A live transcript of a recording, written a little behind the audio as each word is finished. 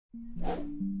In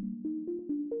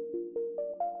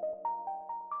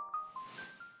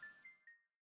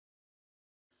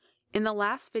the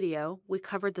last video, we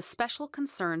covered the special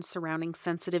concerns surrounding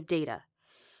sensitive data.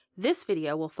 This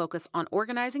video will focus on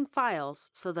organizing files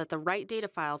so that the right data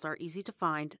files are easy to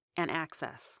find and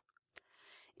access.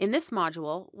 In this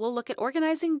module, we'll look at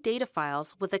organizing data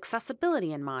files with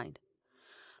accessibility in mind.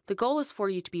 The goal is for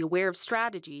you to be aware of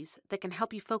strategies that can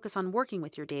help you focus on working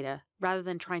with your data rather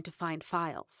than trying to find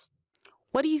files.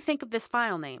 What do you think of this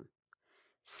file name?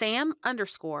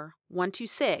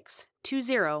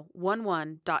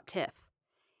 sam_1262011.tif.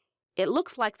 It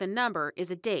looks like the number is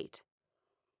a date.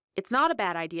 It's not a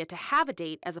bad idea to have a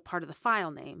date as a part of the file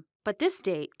name, but this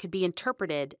date could be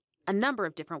interpreted a number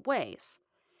of different ways.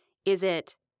 Is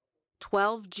it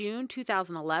 12 June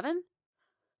 2011,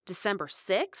 December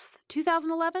 6th,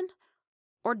 2011,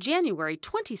 or January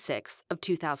 26th of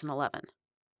 2011?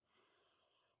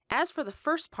 As for the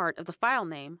first part of the file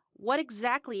name, what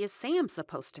exactly is SAM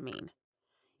supposed to mean?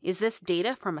 Is this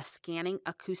data from a scanning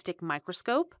acoustic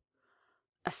microscope?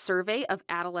 A survey of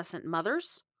adolescent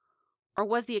mothers? Or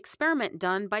was the experiment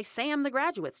done by Sam, the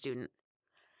graduate student?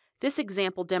 This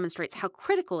example demonstrates how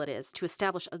critical it is to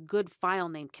establish a good file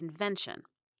name convention.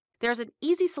 There's an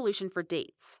easy solution for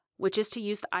dates, which is to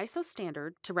use the ISO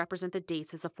standard to represent the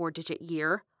dates as a 4-digit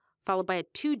year, followed by a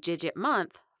 2-digit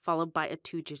month, followed by a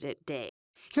 2-digit day.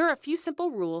 Here are a few simple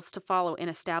rules to follow in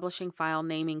establishing file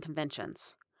naming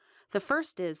conventions. The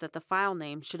first is that the file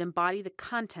name should embody the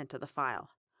content of the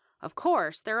file. Of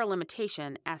course, there are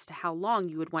limitations as to how long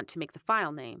you would want to make the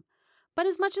file name, but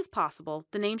as much as possible,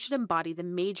 the name should embody the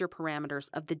major parameters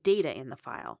of the data in the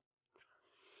file.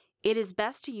 It is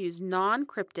best to use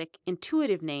non-cryptic,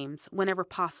 intuitive names whenever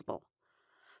possible.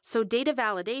 So data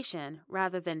validation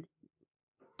rather than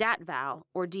datval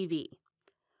or DV.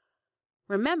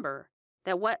 Remember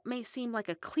that what may seem like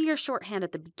a clear shorthand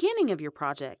at the beginning of your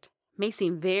project may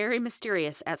seem very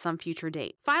mysterious at some future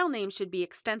date. File names should be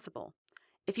extensible.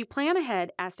 If you plan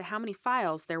ahead as to how many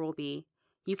files there will be,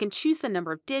 you can choose the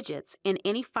number of digits in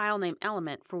any file name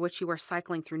element for which you are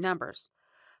cycling through numbers,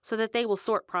 so that they will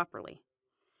sort properly.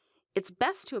 It's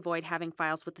best to avoid having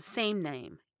files with the same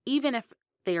name, even if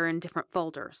they are in different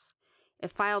folders.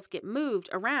 If files get moved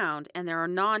around and there are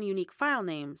non-unique file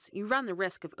names, you run the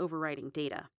risk of overwriting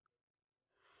data.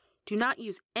 Do not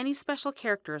use any special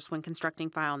characters when constructing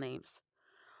file names.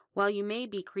 While you may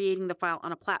be creating the file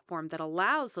on a platform that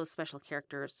allows those special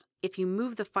characters, if you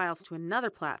move the files to another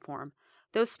platform,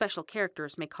 those special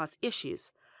characters may cause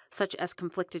issues, such as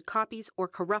conflicted copies or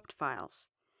corrupt files.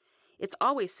 It's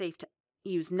always safe to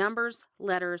use numbers,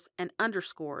 letters, and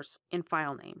underscores in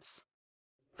file names.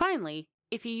 Finally,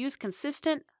 if you use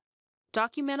consistent,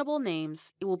 documentable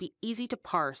names, it will be easy to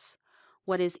parse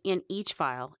what is in each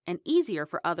file and easier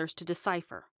for others to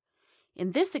decipher.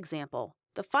 In this example,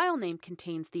 the file name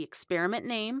contains the experiment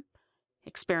name,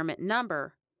 experiment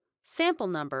number, sample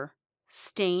number,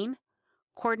 stain,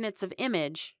 coordinates of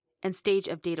image, and stage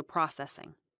of data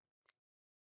processing.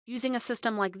 Using a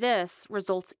system like this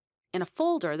results in a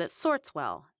folder that sorts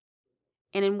well,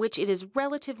 and in which it is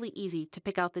relatively easy to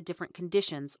pick out the different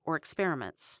conditions or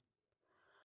experiments.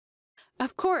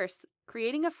 Of course,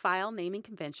 creating a file naming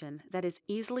convention that is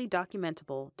easily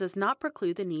documentable does not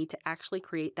preclude the need to actually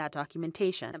create that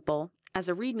documentation. As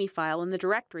a README file in the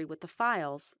directory with the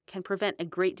files can prevent a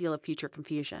great deal of future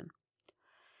confusion.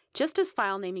 Just as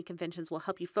file naming conventions will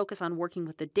help you focus on working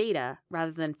with the data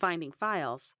rather than finding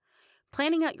files,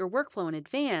 planning out your workflow in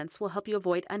advance will help you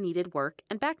avoid unneeded work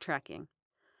and backtracking.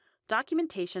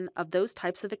 Documentation of those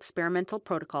types of experimental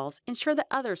protocols ensure that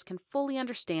others can fully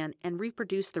understand and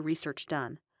reproduce the research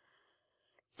done.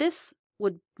 This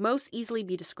would most easily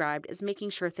be described as making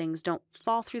sure things don't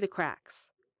fall through the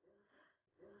cracks.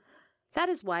 That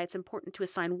is why it's important to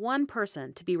assign one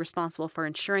person to be responsible for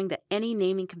ensuring that any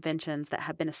naming conventions that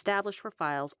have been established for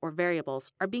files or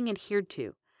variables are being adhered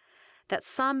to, that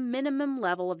some minimum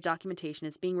level of documentation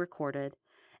is being recorded,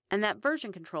 and that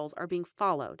version controls are being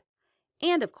followed,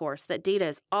 and of course that data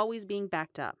is always being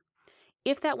backed up.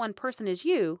 If that one person is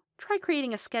you, try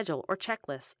creating a schedule or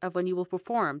checklist of when you will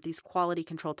perform these quality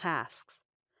control tasks.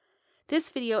 This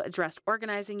video addressed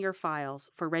organizing your files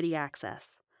for ready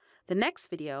access. The next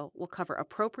video will cover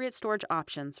appropriate storage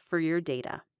options for your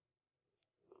data.